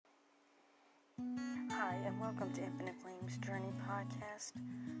Hi, and welcome to Infinite Flames Journey Podcast.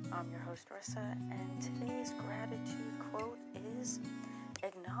 I'm your host, Rissa, and today's gratitude quote is: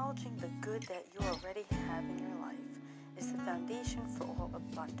 acknowledging the good that you already have in your life is the foundation for all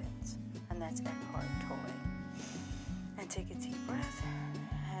abundance. And that's Eckhart Tolle. And take a deep breath.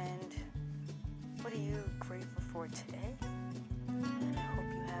 And what are you grateful for today?